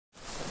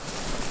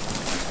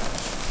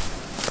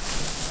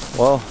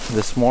Well,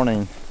 this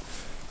morning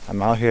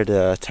I'm out here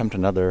to attempt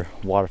another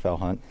waterfowl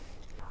hunt.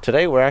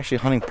 Today we're actually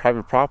hunting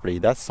private property.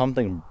 That's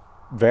something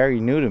very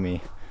new to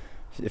me.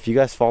 If you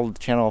guys followed the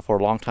channel for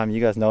a long time,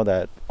 you guys know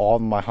that all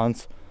of my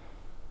hunts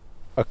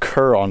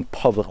occur on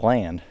public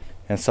land.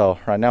 And so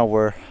right now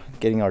we're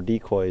getting our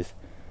decoys,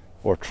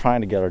 or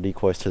trying to get our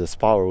decoys to the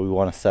spot where we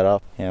want to set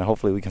up, and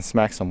hopefully we can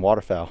smack some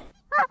waterfowl.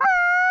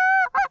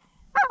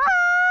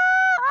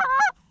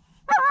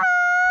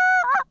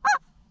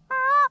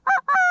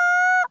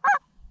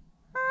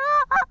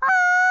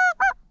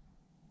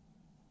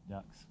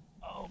 Ducks.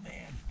 Oh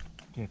man.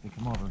 Okay, if they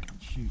come over,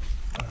 shoot.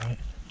 Alright.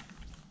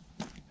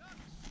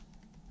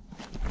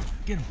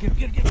 Get him,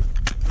 get him.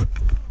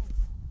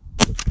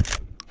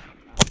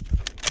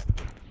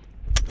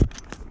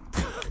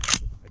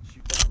 I'd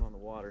shoot that one on the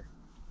water.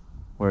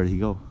 Where did he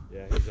go?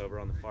 Yeah, he's over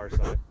on the far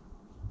side.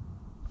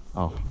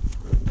 Oh.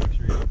 Make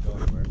sure you don't go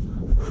anywhere.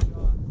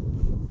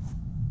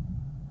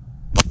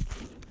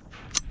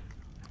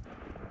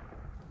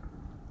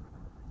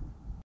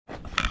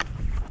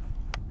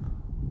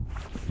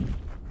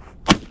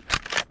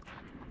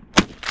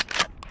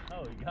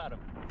 Oh, you got him.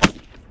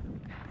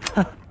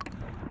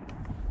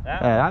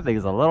 Hey, I think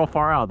it's a little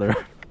far out there.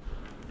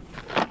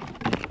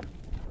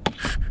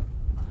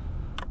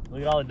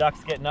 Look at all the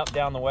ducks getting up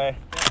down the way.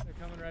 Yeah, they're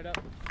coming right up.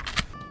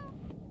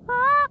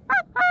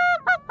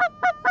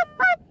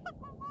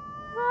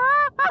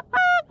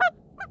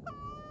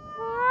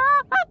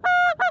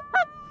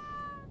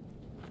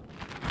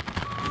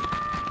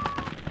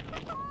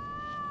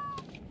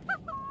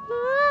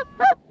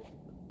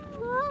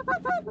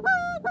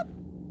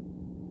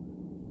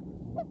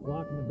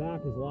 Lock in the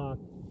back is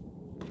locked.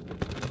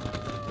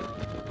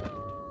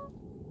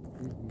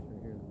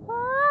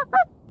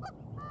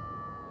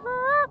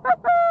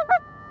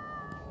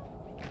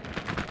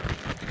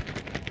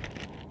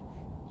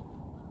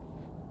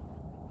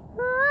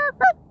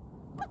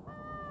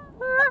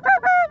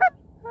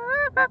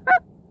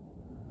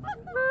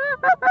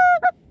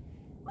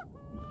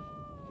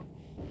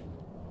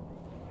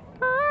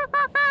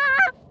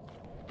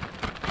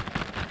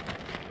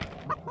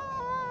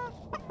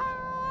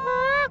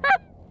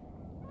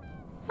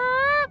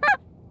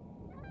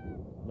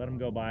 Let him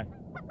go by.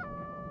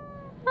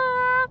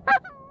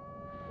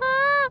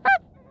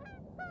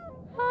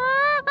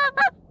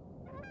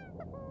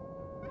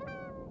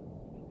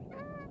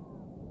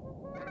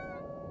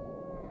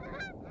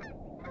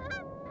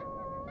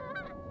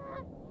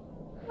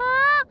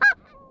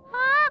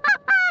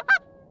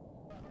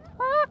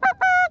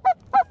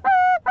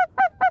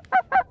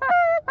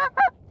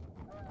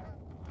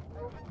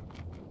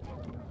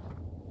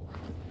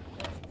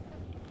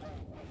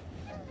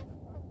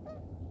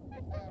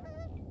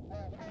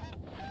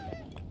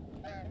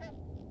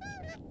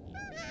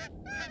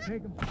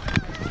 Take him.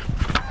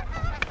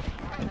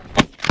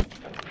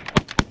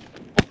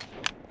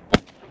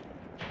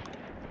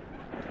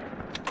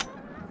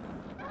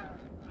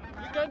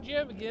 You got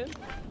jam again?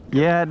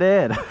 Yeah, I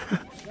did.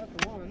 Got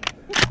the one.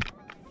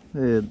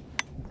 Dude,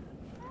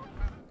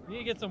 You need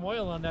to get some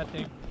oil on that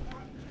thing.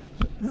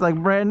 it's like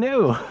brand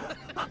new.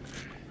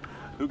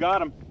 Who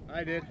got him?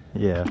 I did.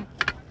 Yeah.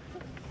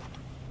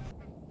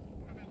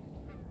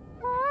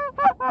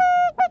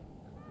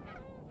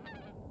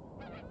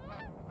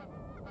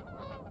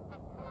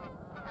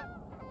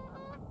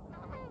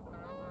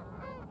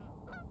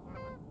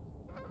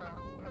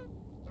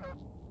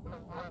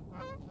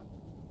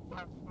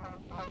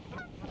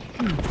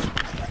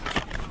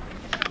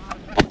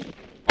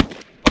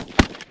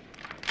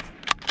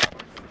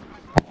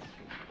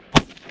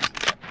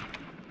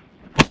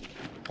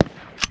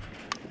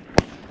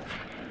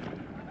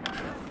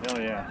 Hell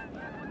yeah.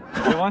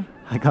 Good one?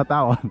 I got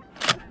that one.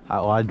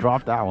 I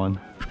dropped that one.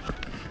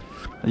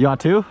 You got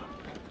two?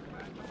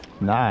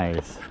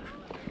 Nice.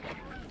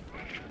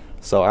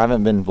 So I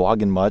haven't been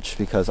vlogging much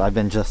because I've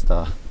been just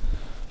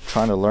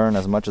trying to learn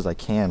as much as I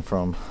can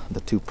from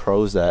the two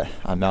pros that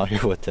I'm out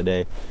here with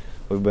today.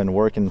 We've been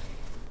working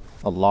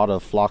a lot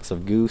of flocks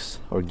of goose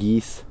or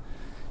geese,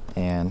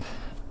 and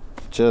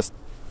just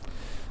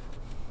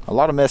a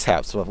lot of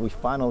mishaps. So we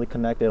finally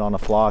connected on a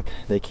flock.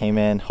 They came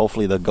in.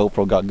 Hopefully the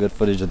GoPro got good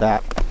footage of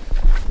that,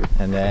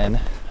 and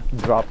then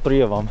dropped 3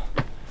 of them.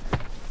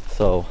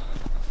 So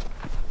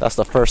that's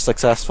the first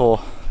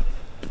successful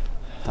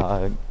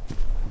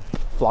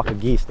flock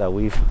of geese that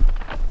we've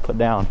put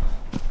down.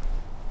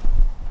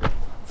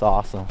 It's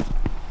awesome.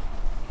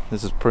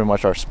 This is pretty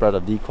much our spread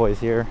of decoys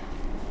here,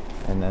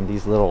 and then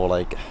these little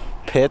like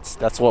pits,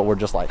 that's what we're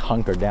just like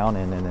hunkered down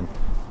in, and then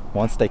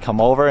once they come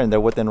over and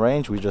they're within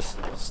range, we just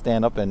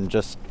stand up and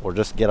just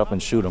get up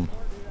and shoot them.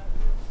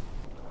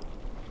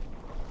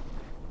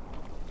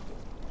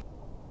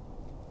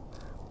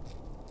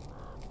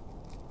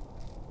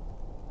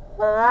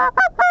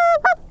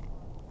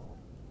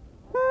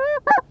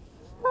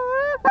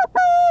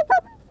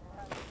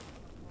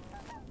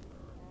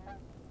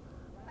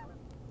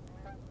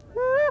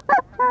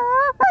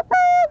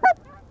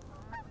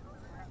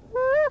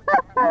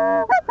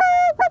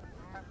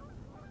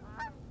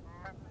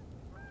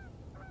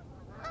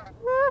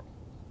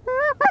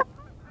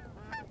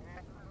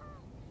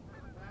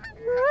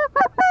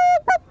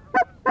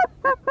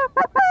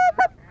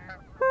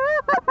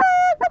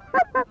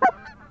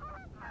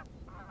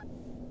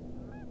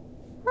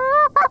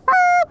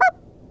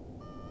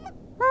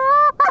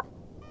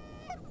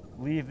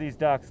 Leave these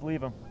ducks,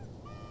 leave them.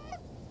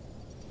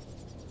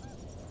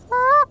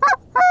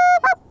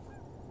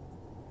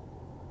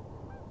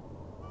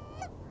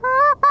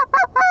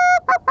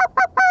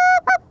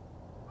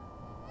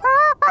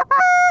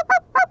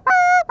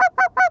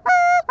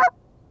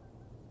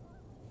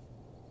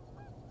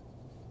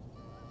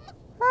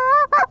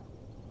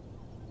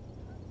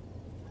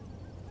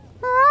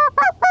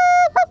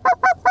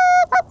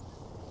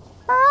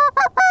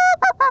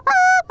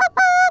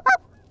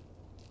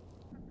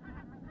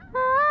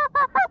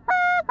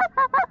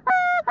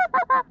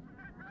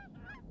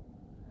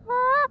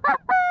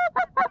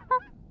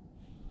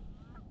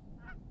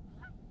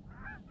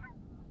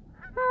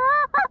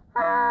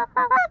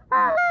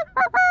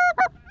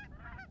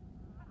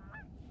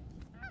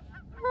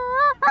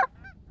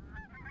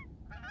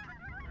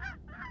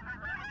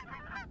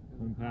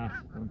 Let him pass,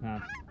 let him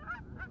pass.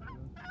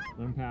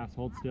 Let him pass,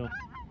 hold still.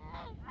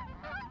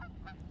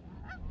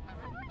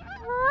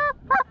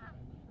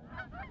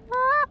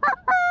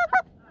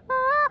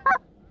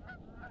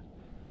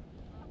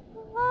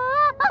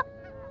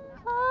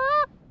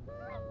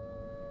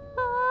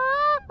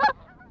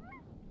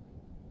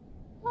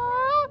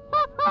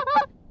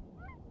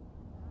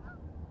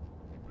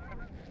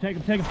 Take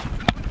him, take him.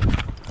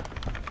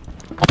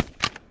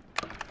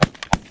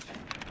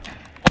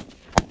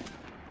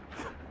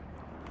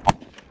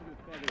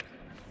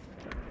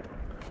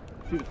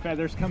 See the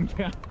feathers coming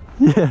down.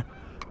 Yeah.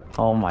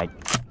 Oh my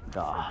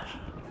gosh.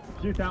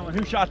 Shoot that one.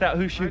 Who shot that?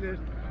 Who shoot? I did.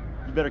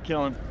 You better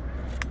kill him.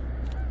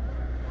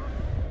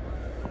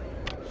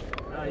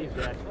 Oh, he's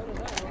dead.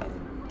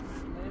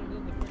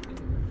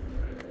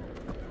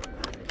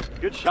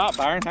 Good shot,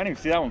 Byron. I didn't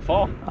even see that one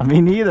fall. I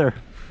mean, neither.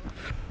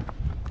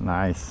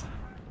 Nice.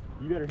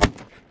 You better.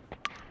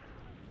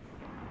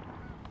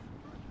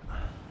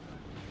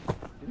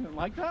 You didn't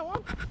like that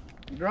one?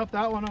 You dropped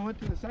that one, I went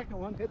to the second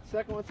one, hit the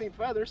second one, seen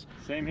feathers.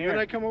 Same here. Then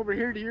I come over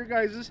here to your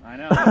guys's. I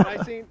know. And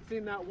I seen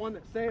that one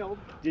that sailed.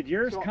 Did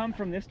yours So- come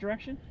from this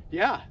direction?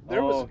 Yeah,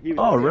 there was. He was.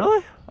 Oh,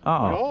 really?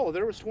 Oh. No,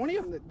 there was 20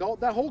 of them.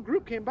 That whole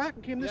group came back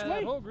and came this Yeah, way.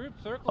 that whole group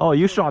circled. Oh,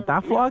 you shot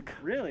that flock?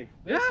 Really?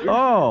 Yeah.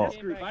 Oh.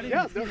 This group. I didn't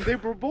Yeah, see they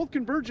were both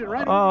converging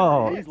right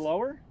Oh. over He's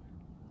lower?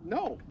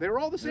 No, they were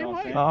all the same all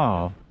height. same.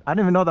 Oh. I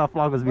didn't even know that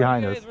flock was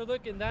behind You us. guys were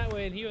looking that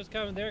way and he was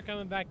coming, they're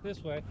coming back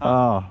this way.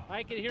 Oh.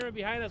 I could hear him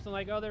behind us and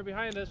like, oh, they're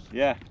behind us.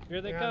 Yeah.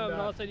 Here they And, come, and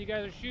all of a sudden you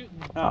guys are shooting.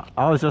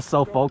 I was just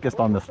so focused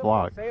on this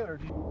flock. Sailor.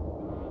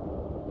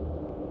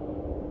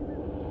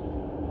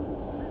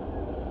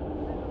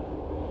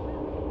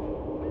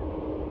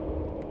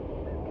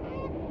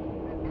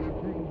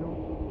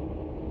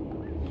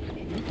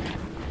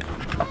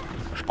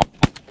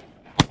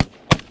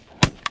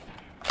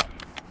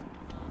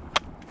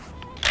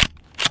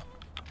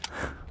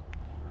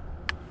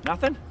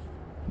 Nothing?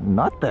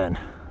 Nothing.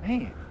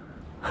 Man.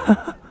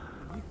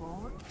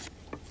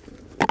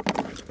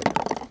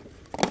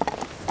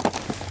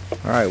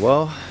 All right,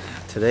 well,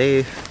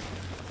 today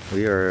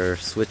we are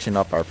switching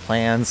up our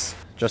plans.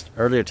 Just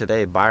earlier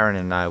today, Byron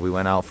and I, we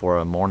went out for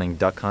a morning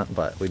duck hunt,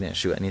 but we didn't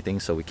shoot anything,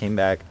 so we came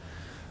back.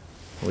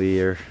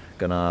 We're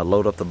gonna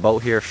load up the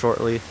boat here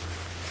shortly,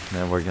 and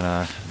then we're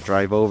gonna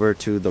drive over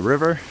to the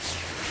river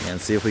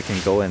and see if we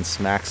can go and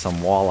smack some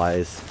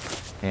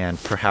walleyes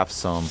and perhaps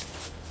some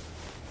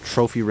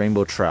trophy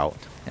rainbow trout.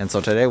 And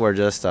so today we're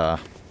just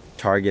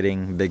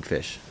targeting big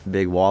fish,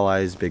 big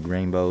walleyes, big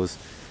rainbows,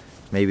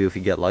 maybe if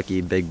we get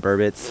lucky, big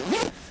burbits.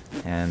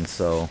 And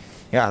so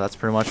yeah, that's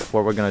pretty much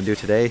what we're gonna do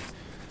today.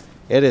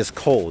 It is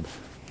cold,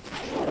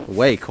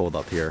 way cold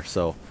up here,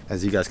 so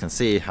as you guys can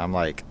see, I'm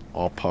like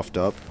all puffed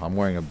up. I'm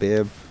wearing a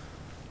bib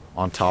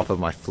on top of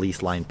my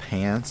fleece lined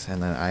pants,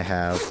 and then I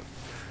have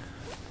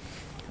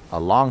a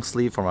long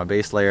sleeve for my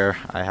base layer.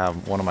 I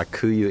have one of my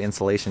Kuyu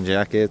insulation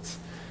jackets,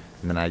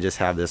 and then I just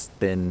have this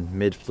thin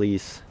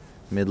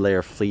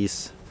mid-layer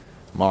fleece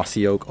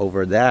mossy oak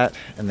over that,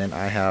 and then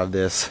I have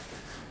this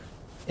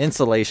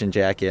insulation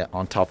jacket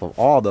on top of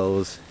all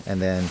those,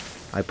 and then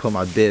I put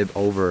my bib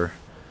over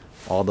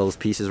all those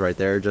pieces right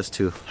there just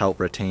to help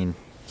retain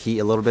heat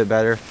a little bit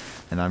better.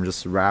 And I'm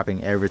just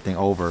wrapping everything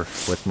over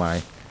with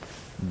my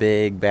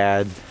big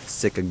bad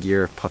Sika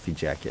gear puffy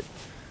jacket.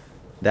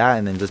 That,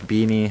 and then just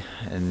beanie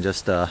and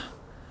just a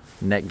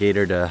neck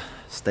gaiter to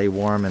stay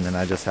warm. And then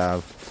I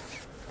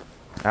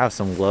have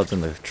some gloves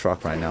in the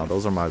truck right now.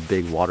 Those are my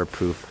big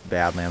waterproof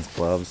Badlands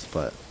gloves,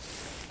 but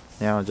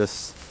you know,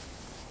 just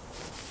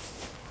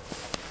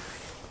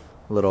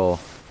little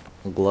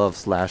glove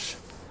slash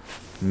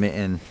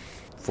mitten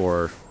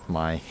for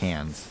my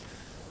hands.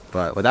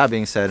 But with that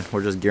being said,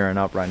 we're just gearing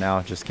up right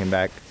now. Just came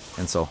back,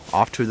 and so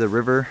off to the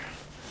river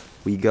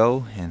we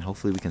go, and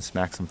hopefully we can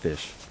smack some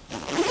fish.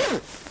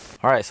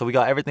 All right, so we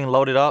got everything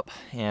loaded up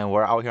and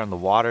we're out here on the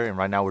water, and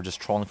right now we're just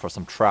trolling for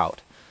some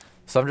trout.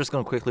 So I'm just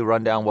gonna quickly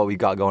run down what we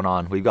got going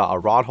on. We've got our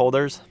rod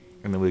holders,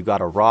 and then we've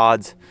got our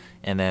rods,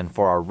 and then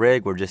for our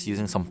rig, we're just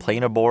using some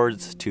planer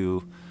boards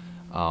to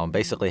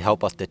basically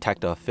help us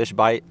detect a fish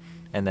bite.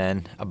 And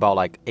then about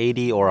like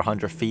 80 or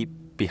 100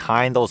 feet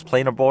behind those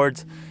planer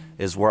boards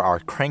is where our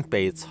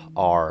crankbaits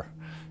are.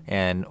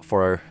 And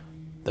for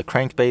The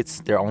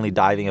crankbaits, they're only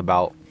diving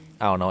about,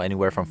 I don't know,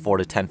 anywhere from 4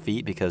 to 10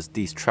 feet because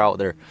these trout,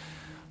 they're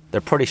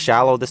pretty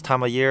shallow this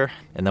time of year.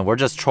 And then we're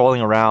just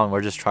trolling around.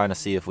 We're just trying to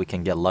see if we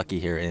can get lucky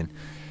here and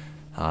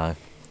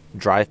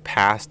drive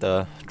past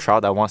a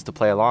trout that wants to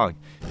play along.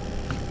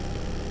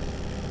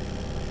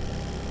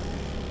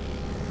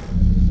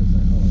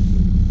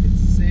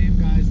 It's the same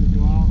guys that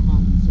go out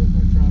hunting, sit in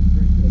their truck,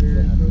 drink the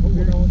beer, throw the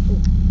beer.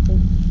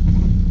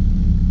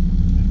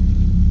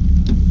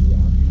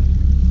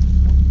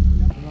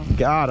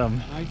 Got him.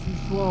 Nice and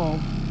slow.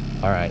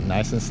 All right,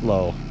 nice and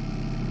slow.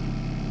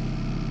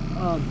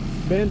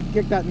 Ben,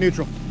 kick that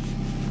neutral.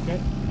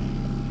 Okay.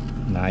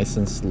 Nice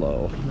and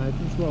slow. Nice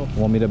and slow.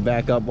 Want me to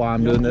back up while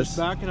I'm doing this? Just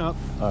backing up.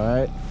 All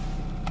right.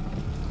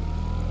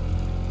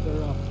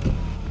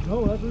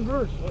 No, that's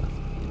reverse.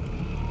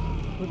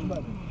 Push the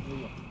button. There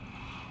you go.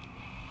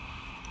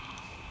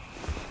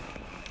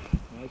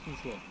 Nice and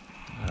slow.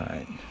 All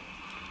right.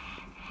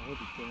 I hope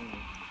he's still in there.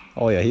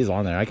 Oh yeah, he's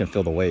on there. I can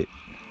feel the weight.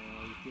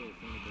 You feel it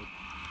kind of big.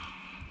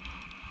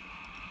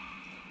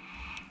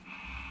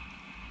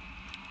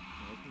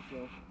 Nice and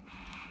slow.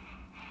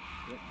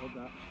 Yep, hold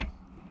that.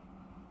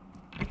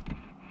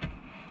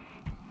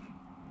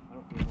 I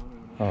don't feel one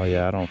anymore. Oh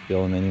yeah, I don't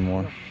feel him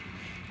anymore.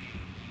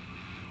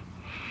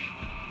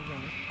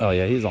 Oh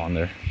yeah, he's on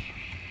there.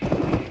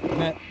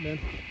 Net, man.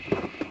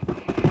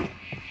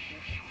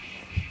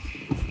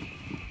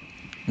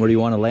 Where do you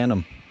want to land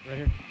him? Right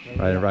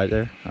here. Right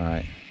there? All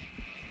right.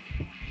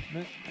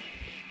 Net.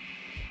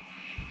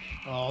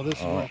 Oh, this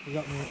is where I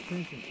forgot my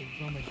extension.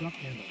 It's on my duck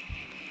handle.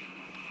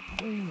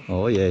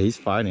 Oh yeah, he's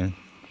fighting.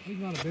 He's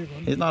not a big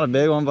one. He's not a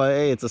big one, but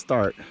hey, it's a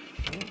start.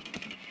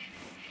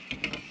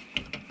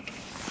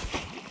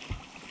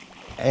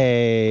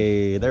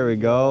 Hey, there we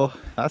go.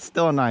 That's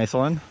still a nice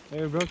one.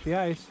 Hey, we broke the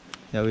ice.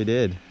 Yeah, we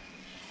did.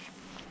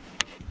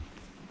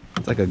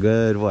 It's like a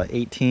good, what,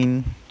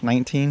 18,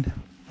 19?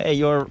 Hey,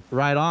 you're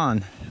right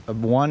on.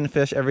 One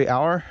fish every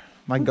hour?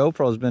 My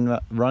GoPro's been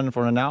running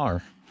for an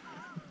hour.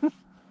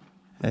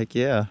 Heck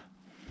yeah.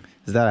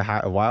 Is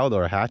that a wild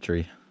or a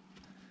hatchery?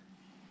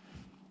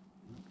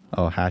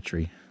 Oh,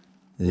 hatchery.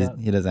 He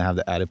doesn't have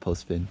the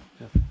adipose fin.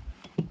 Yeah.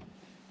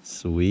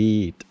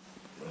 Sweet.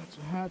 That's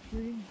a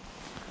hatchery.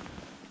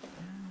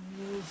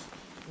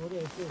 What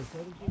did I say,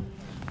 17?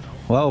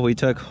 Well, we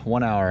took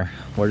 1 hour.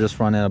 We're just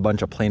running a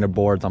bunch of planer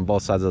boards on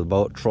both sides of the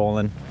boat,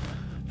 trolling.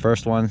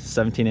 First one,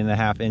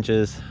 17.5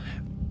 inches,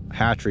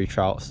 hatchery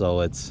trout,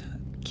 so it's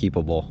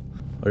keepable.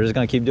 We're just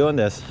gonna keep doing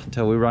this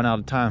until we run out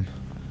of time.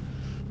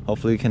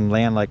 Hopefully we can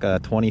land like a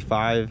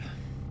 25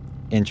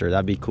 incher,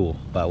 that'd be cool,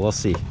 but we'll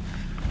see.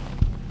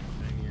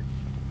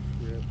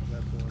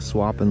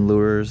 Swapping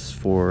lures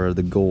for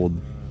the gold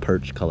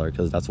perch color,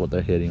 because that's what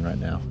they're hitting right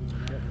now.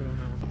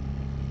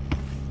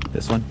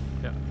 This one?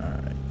 Yeah. All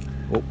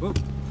right.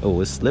 Oh,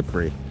 it's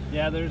slippery.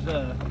 Yeah, there's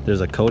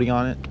a coating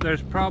on it.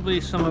 there's probably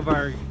some of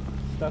our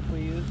stuff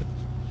we use.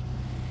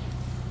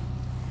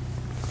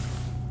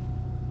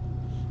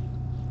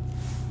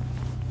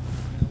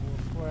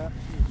 We'll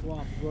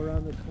swap. We'll go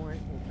around this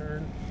point, we'll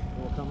turn,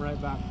 and we'll come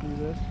right back through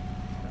this.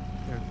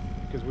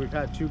 Because we've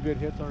had 2 good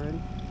hits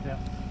already. Yeah.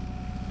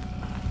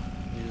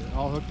 You're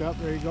all hooked up,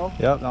 there you go.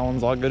 Yep, that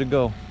one's all good to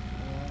go.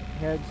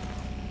 Heads.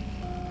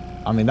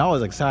 I mean, that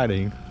was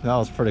exciting. That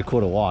was pretty cool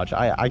to watch.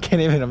 I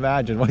can't even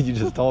imagine what you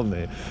just told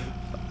me.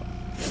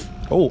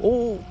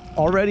 Oh,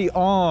 already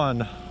on.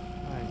 Nice.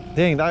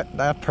 Dang,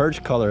 that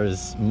perch color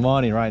is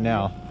money right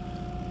now.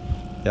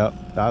 Yep,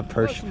 that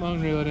perch.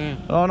 Reel it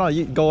in. Oh no,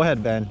 you go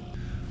ahead, Ben.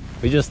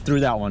 We just threw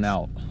that one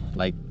out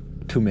like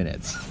 2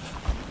 minutes,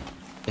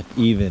 if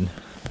even.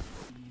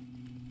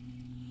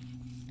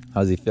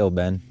 How's he feel,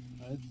 Ben?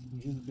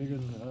 He's bigger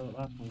than the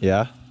last one.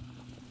 Yeah.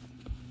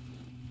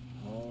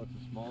 Oh, it's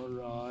a smaller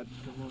rod.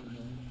 Come on,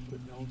 man.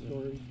 Quit telling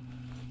stories.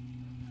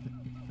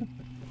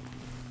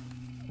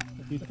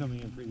 He's coming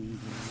in pretty easy.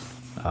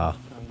 Oh.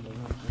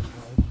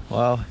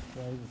 Well,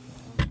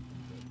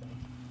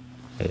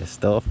 hey, it's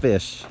still a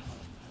fish.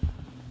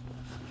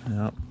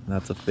 Yep,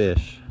 that's a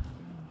fish.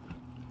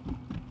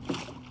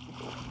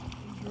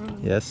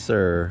 Yes,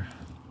 sir.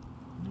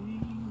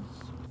 Man,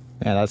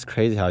 that's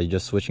crazy how you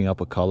just switching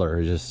up a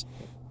color, just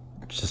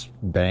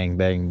bang,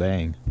 bang,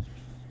 bang.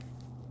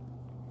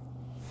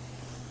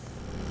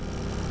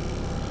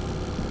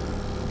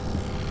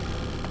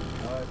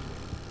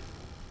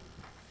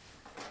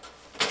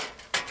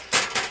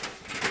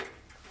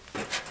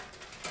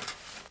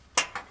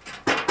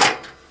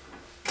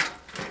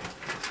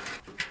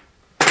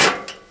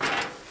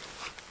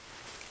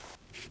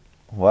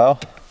 Well,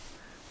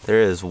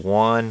 there is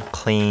one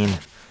clean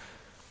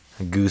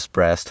goose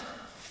breast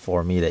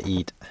for me to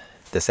eat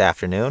this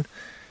afternoon.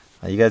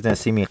 You guys didn't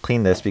see me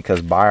clean this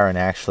because Byron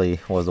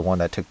actually was the one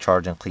that took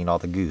charge and cleaned all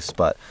the goose.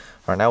 But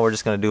right now we're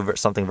just going to do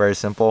something very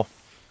simple.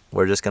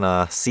 We're just going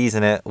to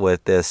season it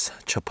with this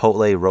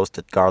chipotle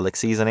roasted garlic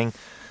seasoning.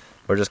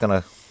 We're just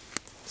going to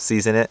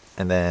season it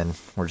and then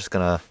we're just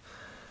going to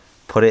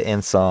put it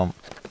in some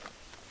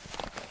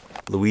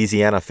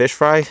Louisiana fish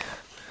fry.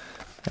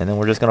 And then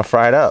we're just going to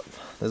fry it up.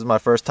 This is my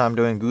first time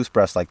doing goose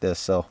breast like this,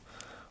 so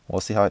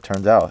we'll see how it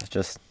turns out.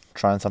 Just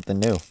trying something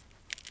new.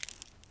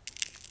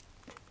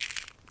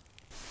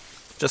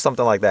 Just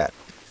something like that.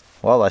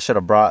 Well, I should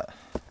have brought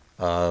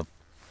a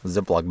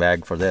Ziploc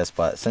bag for this,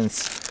 but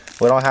since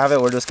we don't have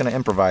it, we're just gonna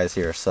improvise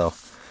here. So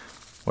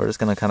we're just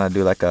gonna kind of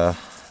do like a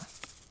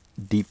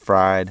deep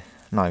fried,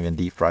 not even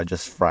deep fried,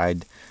 just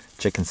fried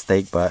chicken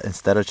steak, but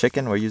instead of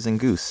chicken, we're using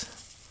goose.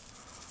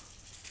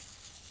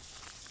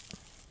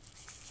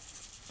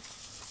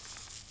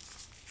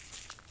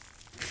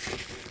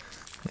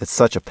 It's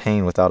such a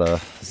pain without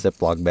a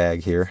Ziploc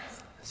bag here,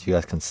 as you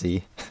guys can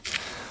see,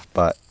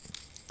 but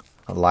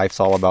life's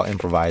all about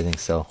improvising,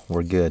 so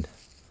we're good.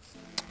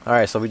 All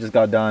right, so we just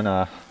got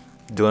done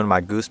doing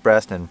my goose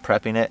breast and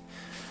prepping it.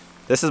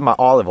 This is my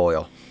olive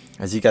oil.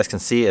 As you guys can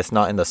see, it's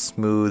not in the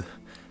smooth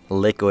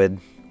liquid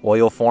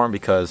oil form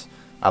because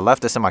I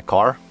left this in my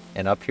car,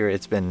 and up here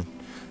it's been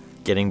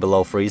getting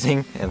below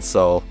freezing, and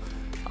so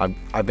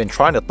I've been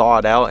trying to thaw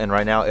it out, and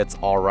right now it's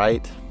all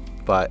right,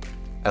 but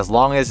as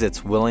long as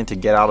it's willing to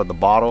get out of the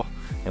bottle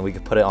and we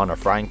can put it on a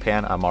frying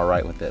pan, I'm all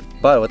right with it.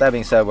 But with that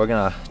being said, we're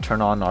gonna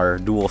turn on our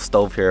dual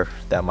stove here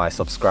that my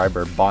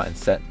subscriber bought and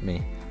sent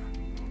me.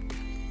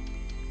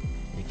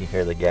 You can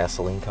hear the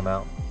gasoline come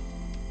out.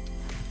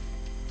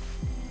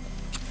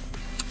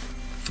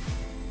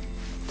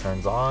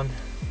 Turns on.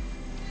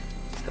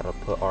 Just gotta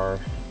put our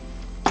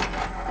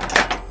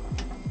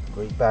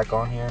grate back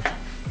on here.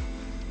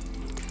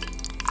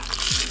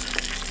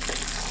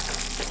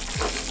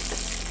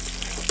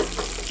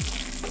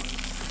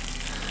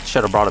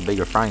 Should have brought a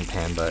bigger frying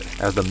pan, but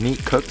as the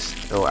meat cooks,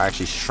 it will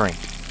actually shrink.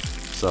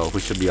 So we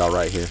should be all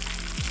right here.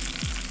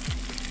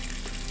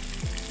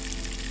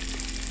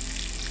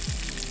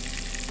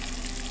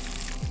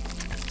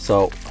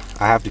 So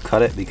I have to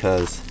cut it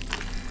because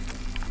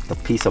the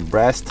piece of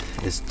breast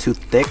is too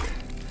thick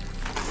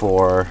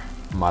for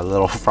my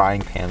little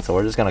frying pan. So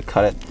we're just gonna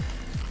cut it.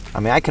 I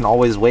mean, I can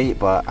always wait,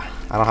 but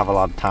I don't have a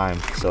lot of time,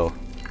 so.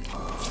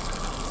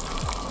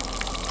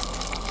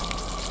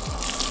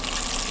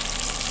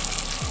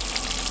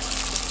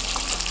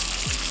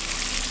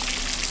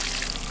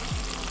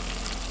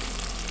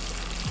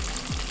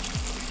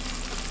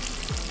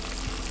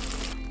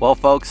 Well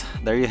folks,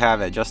 there you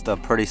have it. Just a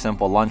pretty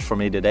simple lunch for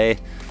me today.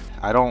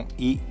 I don't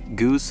eat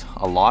goose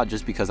a lot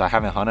just because I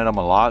haven't hunted them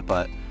a lot,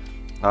 but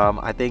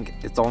I think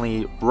it's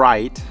only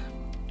right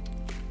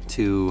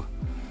to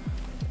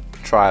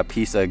try a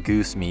piece of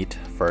goose meat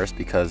first,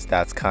 because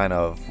that's kind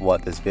of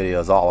what this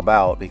video is all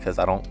about, because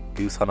I don't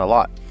goose hunt a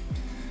lot.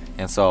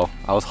 And so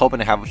I was hoping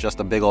to have just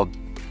a big old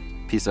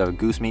piece of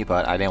goose meat,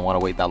 but I didn't want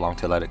to wait that long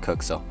to let it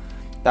cook. So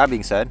that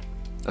being said,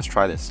 let's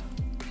try this.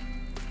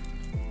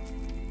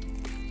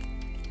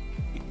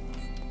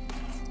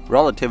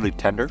 Relatively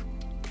tender.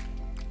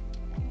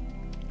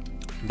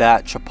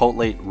 That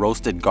chipotle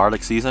roasted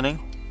garlic seasoning,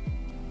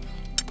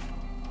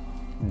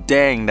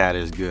 dang, that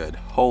is good.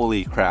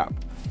 Holy crap.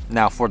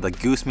 Now for the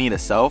goose meat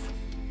itself,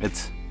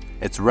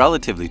 it's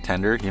relatively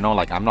tender, you know,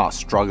 like I'm not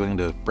struggling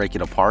to break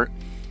it apart,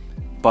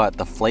 but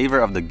the flavor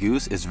of the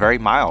goose is very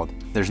mild.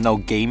 There's no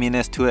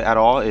gaminess to it at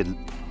all. It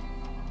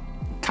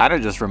kind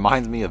of just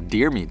reminds me of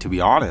deer meat, to be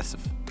honest.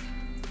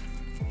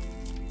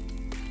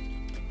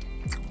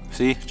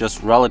 See,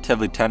 just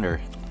relatively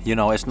tender. You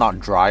know, it's not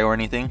dry or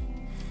anything.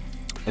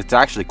 It's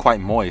actually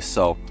quite moist,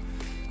 so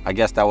I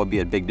guess that would be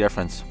a big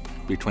difference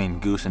between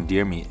goose and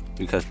deer meat,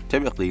 because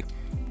typically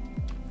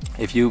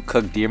if you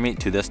cook deer meat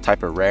to this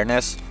type of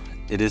rareness,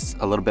 it is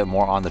a little bit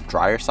more on the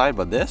drier side,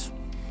 but this,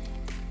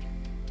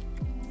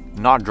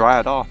 not dry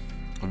at all.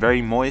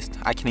 Very moist.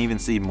 I can even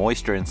see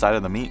moisture inside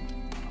of the meat.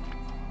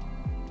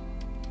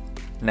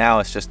 Now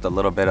it's just a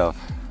little bit of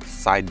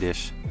side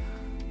dish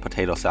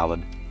potato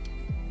salad.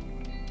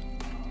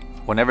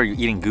 Whenever you're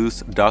eating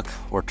goose, duck,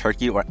 or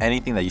turkey, or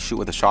anything that you shoot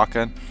with a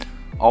shotgun,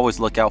 always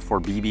look out for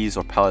BBs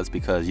or pellets,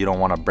 because you don't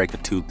want to break a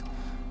tooth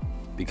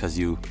because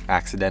you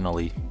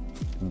accidentally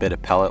bit a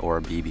pellet or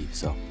a BB.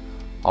 So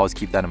always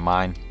keep that in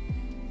mind.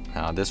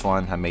 This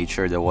one I made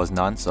sure there was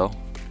none, so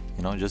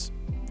you know, just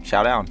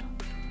shout out.